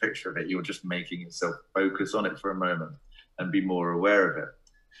taking a picture of it, you're just making yourself focus on it for a moment and be more aware of it.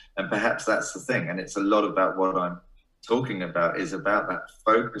 And perhaps that's the thing. And it's a lot about what I'm talking about, is about that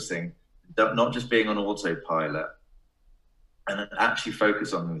focusing, not just being on autopilot, and actually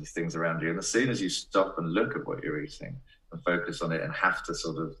focus on these things around you. And as soon as you stop and look at what you're eating and focus on it and have to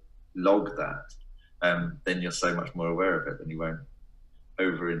sort of log that, then you're so much more aware of it, and you won't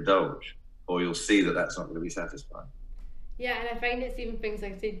overindulge, or you'll see that that's not going to be satisfying. Yeah, and I find it's even things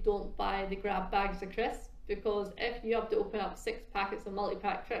like, say, don't buy the grab bags of crisps, because if you have to open up 6 packets of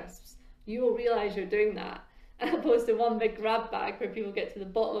multi-pack crisps, you will realise you're doing that, as opposed to one big grab bag where people get to the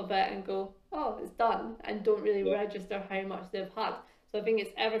bottom of it and go, oh, it's done, and don't really register how much they've had. So I think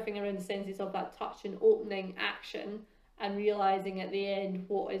it's everything around the senses of that touch and opening action, and realising at the end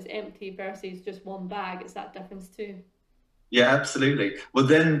what is empty versus just one bag. It's that difference too. Yeah, absolutely. Well,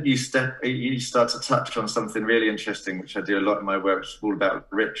 then you start to touch on something really interesting, which I do a lot in my work, which is all about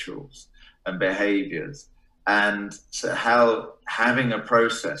rituals and behaviours, and so how having a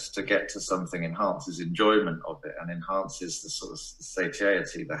process to get to something enhances enjoyment of it and enhances the sort of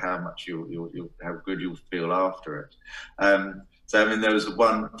satiety, how much how good you'll feel after it. So, I mean, there was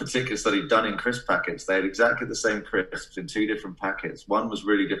one particular study done in crisp packets. They had exactly the same crisps in 2 different packets. One was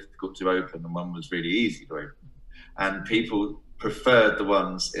really difficult to open and one was really easy to open. And people preferred the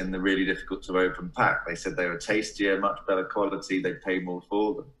ones in the really difficult to open pack. They said they were tastier, much better quality, they pay more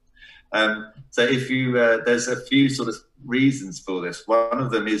for them. So if you, there's a few sort of reasons for this. One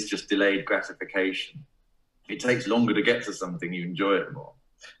of them is just delayed gratification. If it takes longer to get to something, you enjoy it more.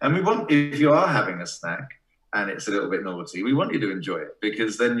 And we want, if you are having a snack and it's a little bit naughty, we want you to enjoy it,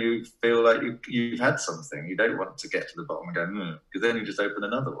 because then you feel like you've had something. You don't want to get to the bottom and go, because then you just open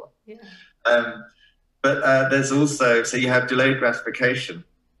another one. Yeah. But there's also, so you have delayed gratification.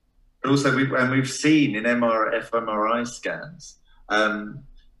 But also, we've seen in fMRI scans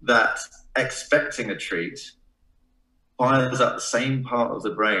that expecting a treat fires up the same part of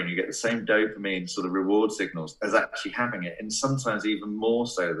the brain. You get the same dopamine sort of reward signals as actually having it, and sometimes even more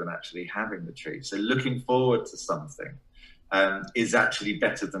so than actually having the treat. So looking forward to something is actually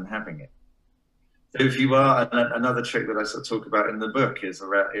better than having it. So if you are, another trick that I sort of talk about in the book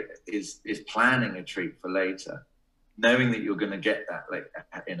is planning a treat for later, knowing that you're going to get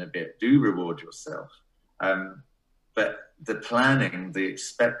that in a bit. Do reward yourself. But the planning, the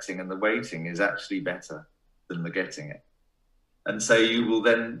expecting and the waiting is actually better than the getting it. And so you will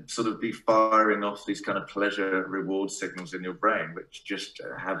then sort of be firing off these kind of pleasure reward signals in your brain, which just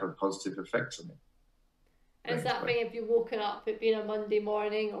have a positive effect on you. And it's that thing, if you've woken up, it being a Monday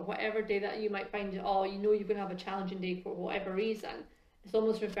morning or whatever day that you might find, you're going to have a challenging day for whatever reason, it's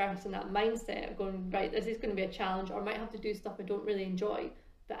almost reversing that mindset of going, right, this is going to be a challenge, or I might have to do stuff I don't really enjoy,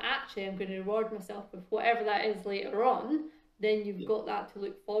 but actually I'm going to reward myself with whatever that is later on. Then you've got that to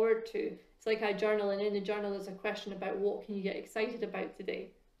look forward to. It's like I journal, and in the journal there's a question about what can you get excited about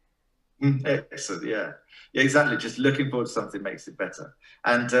today. Excellent, yeah, exactly. Just looking forward to something makes it better.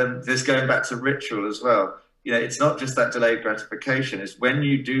 And this going back to ritual as well. It's not just that delayed gratification. It's when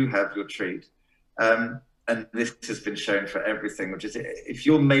you do have your treat, and this has been shown for everything, which is if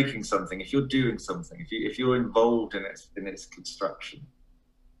you're making something, if you're doing something, if you're involved in its construction,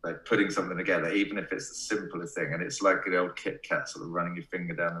 like putting something together, even if it's the simplest thing. And it's like the old Kit Kat sort of running your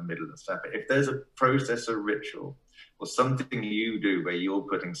finger down the middle and stuff. But if there's a process or ritual or something you do where you're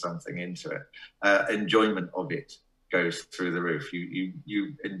putting something into it, enjoyment of it goes through the roof. You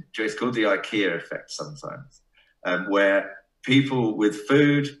enjoy, it's called the IKEA effect sometimes, where people with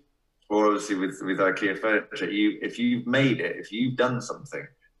food, or obviously with IKEA furniture, if you've made it, if you've done something,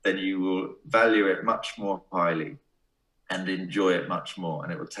 then you will value it much more highly and enjoy it much more,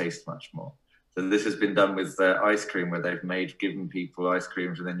 and it will taste much more. So this has been done with ice cream, where they've given people ice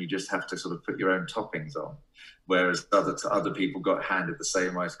creams, and then you just have to sort of put your own toppings on. Whereas other people got handed the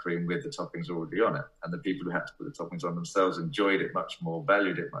same ice cream with the toppings already on it. And the people who had to put the toppings on themselves enjoyed it much more,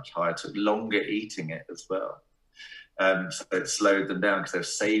 valued it much higher, took longer eating it as well. So it slowed them down because they're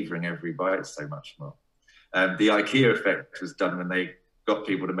savouring every bite so much more. The IKEA effect was done when they got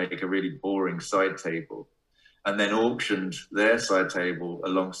people to make a really boring side table and then auctioned their side table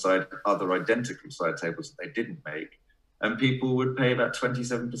alongside other identical side tables that they didn't make. And people would pay about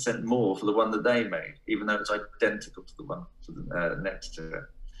 27% more for the one that they made, even though it's identical to the one next to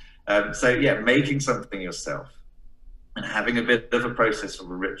it. So yeah, making something yourself and having a bit of a process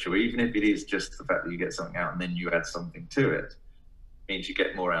or a ritual, even if it is just the fact that you get something out and then you add something to it, means you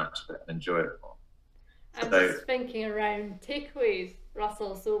get more out of it and enjoy it more. I'm just thinking around takeaways,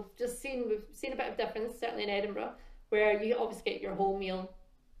 Russell. So we've seen a bit of difference, certainly in Edinburgh, where you obviously get your whole meal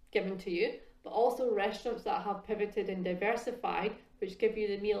given to you, but also restaurants that have pivoted and diversified, which give you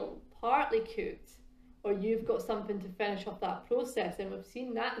the meal partly cooked, or you've got something to finish off that process. And we've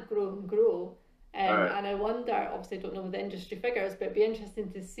seen that grow and grow. Right. And I wonder, obviously I don't know the industry figures, but it'd be interesting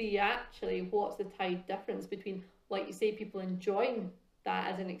to see actually what's the tide difference between, like you say, people enjoying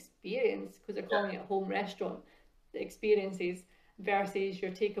that as an experience because they're calling it a home restaurant, the experiences, versus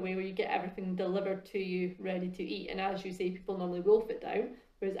your takeaway where you get everything delivered to you ready to eat. And as you say, people normally wolf it down,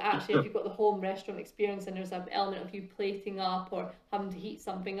 whereas actually if you've got the home restaurant experience and there's an element of you plating up or having to heat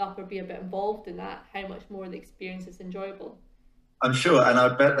something up or be a bit involved in that, how much more the experience is enjoyable. I'm sure, and I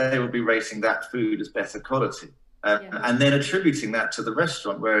bet they will be rating that food as better quality, and then attributing that to the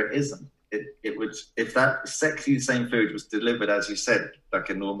restaurant where it isn't. It would, if that exactly the same food was delivered, as you said, like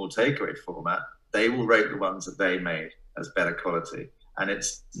a normal takeaway format, they will rate the ones that they made as better quality. And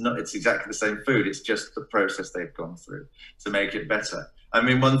it's exactly the same food. It's just the process they've gone through to make it better. I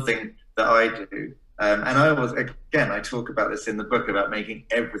mean, one thing that I do, and I talk about this in the book about making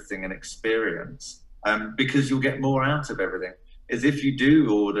everything an experience, because you'll get more out of everything. Is if you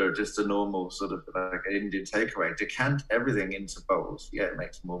do order just a normal sort of like an Indian takeaway, decant everything into bowls. Yeah, it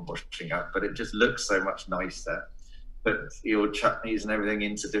makes more washing up, but it just looks so much nicer. Put your chutneys and everything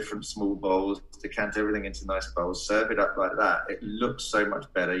into different small bowls, decant everything into nice bowls, serve it up like that. It looks so much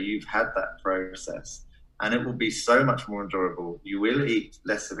better. You've had that process and it will be so much more enjoyable. You will eat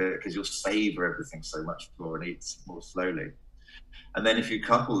less of it because you'll savor everything so much more and eat more slowly. And then if you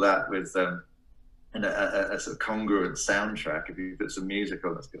couple that with and a sort of congruent soundtrack, if you put some music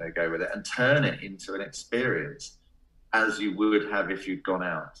on that's going to go with it and turn it into an experience as you would have if you'd gone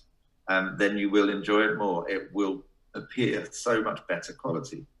out, then you will enjoy it more. It will appear so much better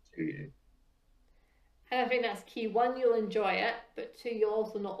quality to you. And I think that's key. One, you'll enjoy it, but two, you'll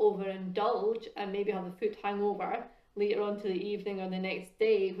also not overindulge and maybe have a food hangover later on to the evening or the next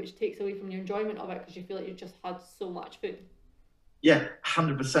day, which takes away from your enjoyment of it because you feel like you've just had so much food. Yeah,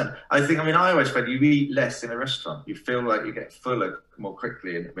 100%. I always find you eat less in a restaurant. You feel like you get fuller more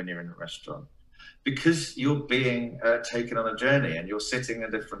quickly when you're in a restaurant because you're being taken on a journey and you're sitting in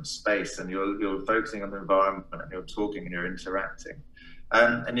a different space and you're focusing on the environment and you're talking and you're interacting.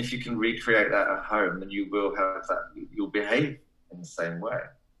 And if you can recreate that at home, then you will have that, you'll behave in the same way.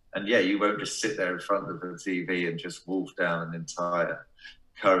 And yeah, you won't just sit there in front of the TV and just wolf down an entire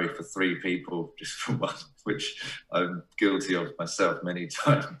curry for 3 people just for one, which I'm guilty of myself many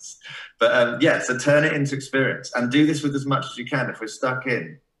times. But so turn it into experience and do this with as much as you can. If we're stuck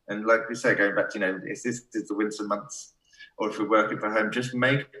in, and like we say, going back to, if this is the winter months or if we're working from home, just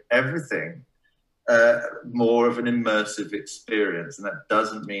make everything more of an immersive experience. And that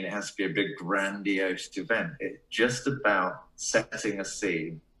doesn't mean it has to be a big grandiose event. It's just about setting a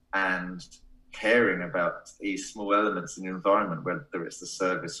scene and caring about these small elements in the environment, whether it's the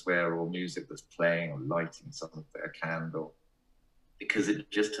serviceware or music that's playing or lighting something, a candle, because it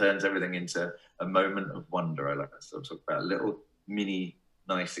just turns everything into a moment of wonder. I like to sort of talk about a little mini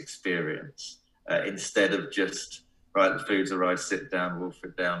nice experience instead of just, right, the food's arrived, sit down, wolf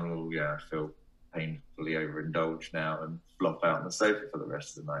it down, oh yeah, I feel painfully overindulged now and flop out on the sofa for the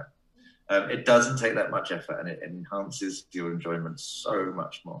rest of the night. It doesn't take that much effort and it enhances your enjoyment so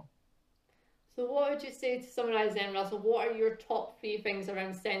much more. So what would you say to summarize then, Russell? What are your top 3 things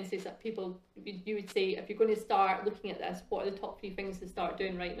around senses that you would say, if you're going to start looking at this, what are the top 3 things to start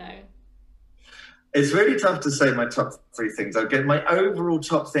doing right now? It's really tough to say my top 3 things. Again, my overall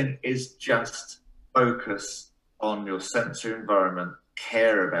top thing is just focus on your sensory environment,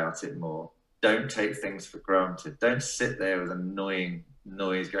 care about it more. Don't take things for granted. Don't sit there with annoying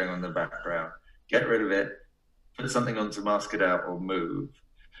noise going on in the background. Get rid of it, put something on to mask it out or move.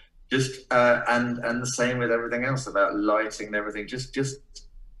 Just and the same with everything else about lighting and everything. Just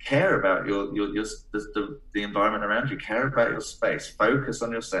care about the environment around you. Care about your space. Focus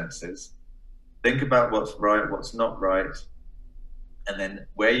on your senses. Think about what's right, what's not right, and then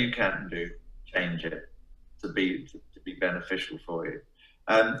where you can change it to be beneficial for you.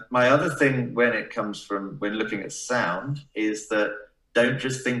 My other thing when looking at sound is that don't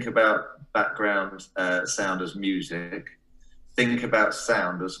just think about background sound as music. Think about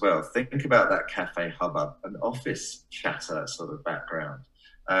sound as well. Think about that cafe hubbub, an office chatter sort of background,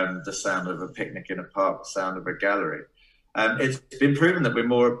 the sound of a picnic in a park, the sound of a gallery. It's been proven that we're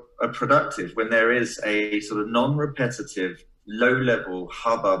more productive when there is a sort of non-repetitive, low-level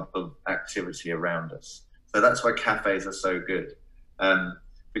hubbub of activity around us. So that's why cafes are so good,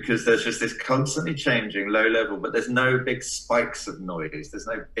 because there's just this constantly changing low level, but there's no big spikes of noise. There's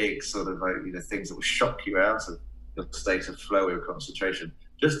no big sort of things that will shock you out of your state of flow or concentration.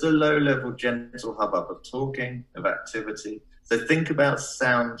 Just a low-level, gentle hubbub of talking, of activity. So think about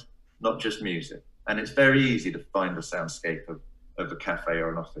sound, not just music. And it's very easy to find a soundscape of a cafe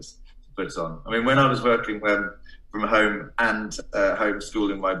or an office to put on. I mean, when I was working from home and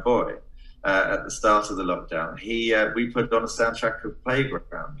homeschooling my boy at the start of the lockdown, we put on a soundtrack of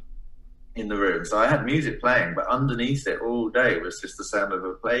Playground in the room. So I had music playing, but underneath it all day was just the sound of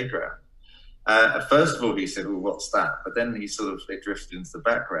a playground. First of all, he said, well, what's that? But then it drifted into the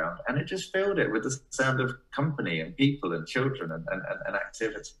background, and it just filled it with the sound of company and people and children and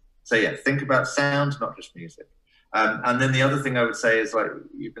activity. So yeah, think about sound, not just music. And then the other thing I would say is, like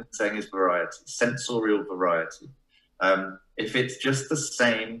you've been saying, is variety, sensorial variety. If it's just the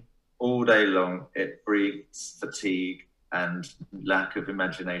same all day long, it breeds fatigue and lack of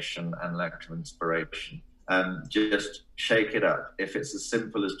imagination and lack of inspiration. Just shake it up. If it's as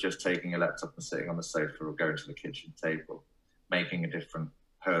simple as just taking a laptop and sitting on the sofa or going to the kitchen table, making a different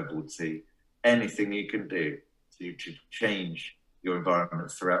herbal tea, anything you can do to change your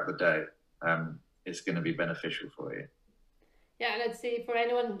environment throughout the day is going to be beneficial for you. Yeah, and I'd say for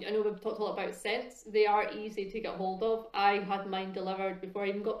anyone, I know we've talked a lot about scents, they are easy to get hold of. I had mine delivered before I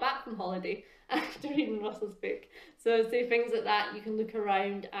even got back from holiday after reading Russell's book. So I'd say things like that, you can look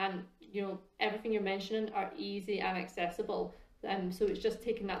around and, everything you're mentioning are easy and accessible. So it's just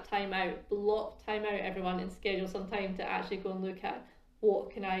taking that time out, block time out, everyone, and schedule some time to actually go and look at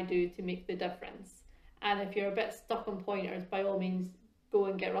what can I do to make the difference. And if you're a bit stuck on pointers, by all means, go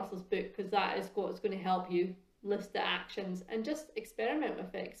and get Russell's book, because that is what's going to help you list the actions and just experiment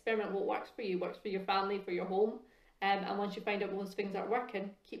with it. Experiment what works for you, works for your family, for your home. And once you find out those things aren't working,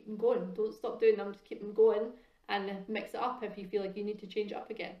 keep them going. Don't stop doing them, just keep them going and mix it up if you feel like you need to change it up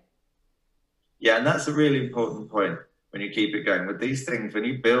again. Yeah, and that's a really important point when you keep it going. With these things, when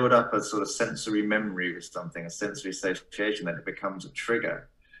you build up a sort of sensory memory with something, a sensory association, then it becomes a trigger.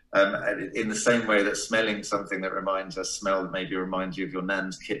 In the same way that smelling something that reminds us, smell that maybe reminds you of your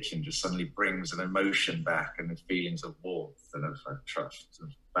nan's kitchen, just suddenly brings an emotion back and feelings of warmth and of trust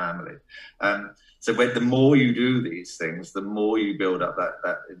and family. So the more you do these things, the more you build up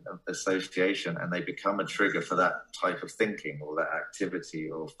that association, and they become a trigger for that type of thinking or that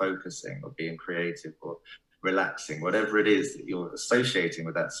activity or focusing or being creative or relaxing, whatever it is that you're associating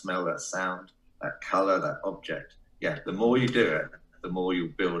with that smell, that sound, that color, that object. Yeah, the more you do it, the more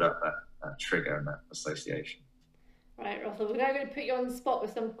you build up that trigger and that association. Right, Russell, we're now going to put you on the spot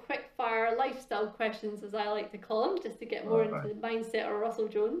with some quick fire lifestyle questions, as I like to call them, just to get more into the mindset of Russell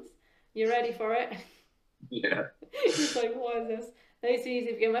Jones. You ready for it? Yeah. He's like, what is this? Nice and easy.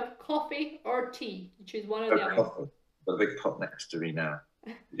 If you have coffee or tea, you choose one or the other. Coffee. Got a big pot next to me now.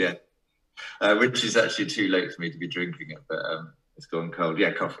 Yeah. Which is actually too late for me to be drinking it, but it's gone cold.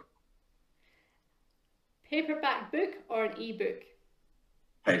 Yeah, coffee. Paperback book or an e-book?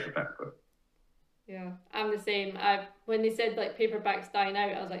 Paperback book. Yeah, I'm the same. When they said like paperbacks dying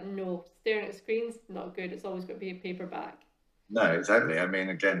out, I was like, no, staring at screens, not good. It's always got to be a paperback. No, exactly. I mean,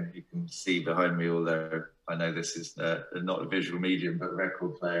 again, you can see behind me, although I know this is not a visual medium, but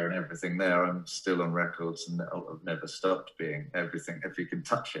record player and everything there. I'm still on records and I've never stopped being everything. If you can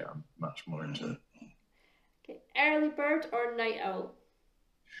touch it, I'm much more into it. Okay, early bird or night owl?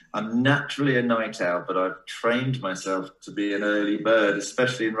 I'm naturally a night owl, but I've trained myself to be an early bird,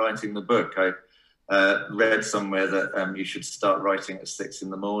 especially in writing the book. read somewhere that you should start writing at 6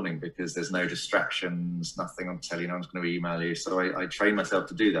 a.m. because there's no distractions, nothing on telly, no one's going to email you. So I train myself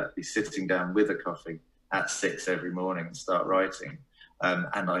to do that, be sitting down with a coffee at 6 every morning and start writing.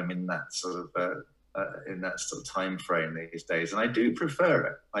 And I'm in that sort of time frame these days, and I do prefer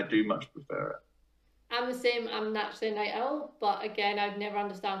it. I do much prefer it. I'm the same. I'm naturally a night owl, but again, I'd never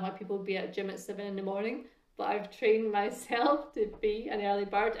understand why people would be at gym at 7 a.m. But I've trained myself to be an early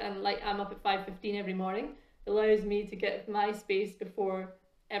bird, and like I'm up at 5:15 every morning. It allows me to get my space before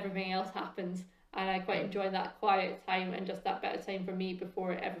everything else happens, and I quite enjoy that quiet time and just that bit of time for me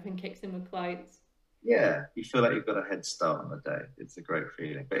before everything kicks in with clients. Yeah, you feel like you've got a head start on the day. It's a great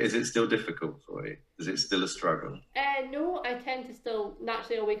feeling. But is it still difficult for you? Is it still a struggle? No, I tend to still,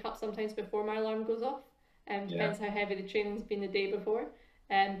 naturally I'll wake up sometimes before my alarm goes off. Depends how heavy the training's been the day before.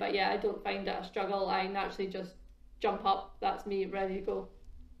 But yeah, I don't find it a struggle. I naturally just jump up. That's me, ready to go.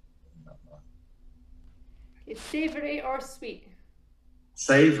 Okay, savoury or sweet?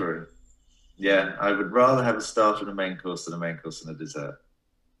 Savoury. Yeah, I would rather have a starter and a main course than a main course and a dessert.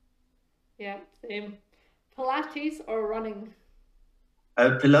 Yeah, same. Pilates or running?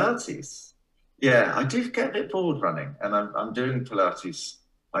 Pilates. Yeah, I do get a bit bored running, and I'm doing Pilates.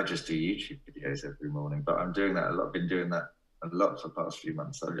 I just do YouTube videos every morning, but I'm doing that a lot. I've been doing that a lot for the past few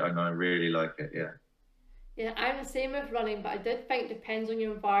months. I know I really like it. Yeah. Yeah, I'm the same with running, but I did think it depends on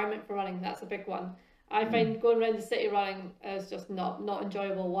your environment for running. That's a big one. I find going around the city running is just not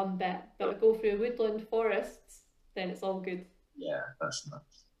enjoyable one bit. But we go through woodland forests, then it's all good. Yeah, that's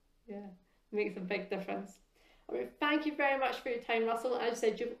nice. Yeah, makes a big difference. All right, thank you very much for your time, Russell. As I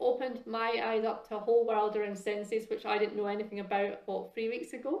said, you've opened my eyes up to a whole world around senses, which I didn't know anything about, 3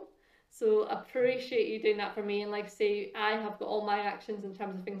 weeks ago. So appreciate you doing that for me. And like I say, I have got all my actions in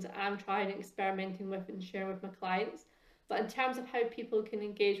terms of things that I'm trying and experimenting with and sharing with my clients. But in terms of how people can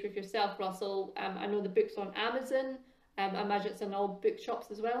engage with yourself, Russell, I know the book's on Amazon. I imagine it's in all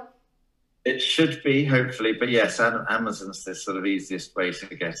bookshops as well. It should be, hopefully. But yes, Amazon's the sort of easiest way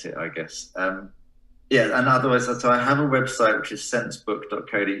to get it, I guess. Yeah, and otherwise, so I have a website which is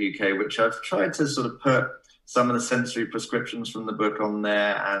sensebook.co.uk, which I've tried to sort of put some of the sensory prescriptions from the book on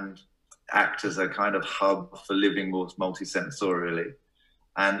there and act as a kind of hub for living more multisensorially.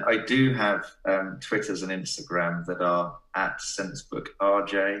 And I do have Twitters and Instagram that are at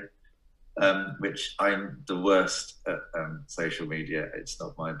SensebookRJ, which I'm the worst at social media. It's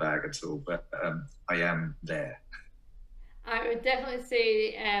not my bag at all, but I am there. I would definitely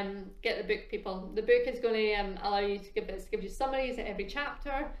say get the book, people. The book is going to allow you to give you summaries at every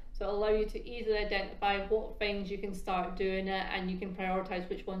chapter, so it'll allow you to easily identify what things you can start doing it, and you can prioritise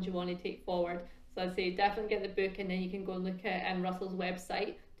which ones you want to take forward. So I'd say definitely get the book, and then you can go and look at Russell's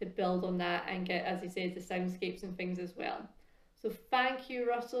website to build on that and get, as he says, the soundscapes and things as well. So thank you,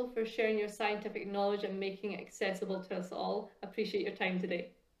 Russell, for sharing your scientific knowledge and making it accessible to us all. Appreciate your time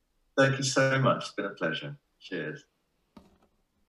today. Thank you so much. It's been a pleasure. Cheers.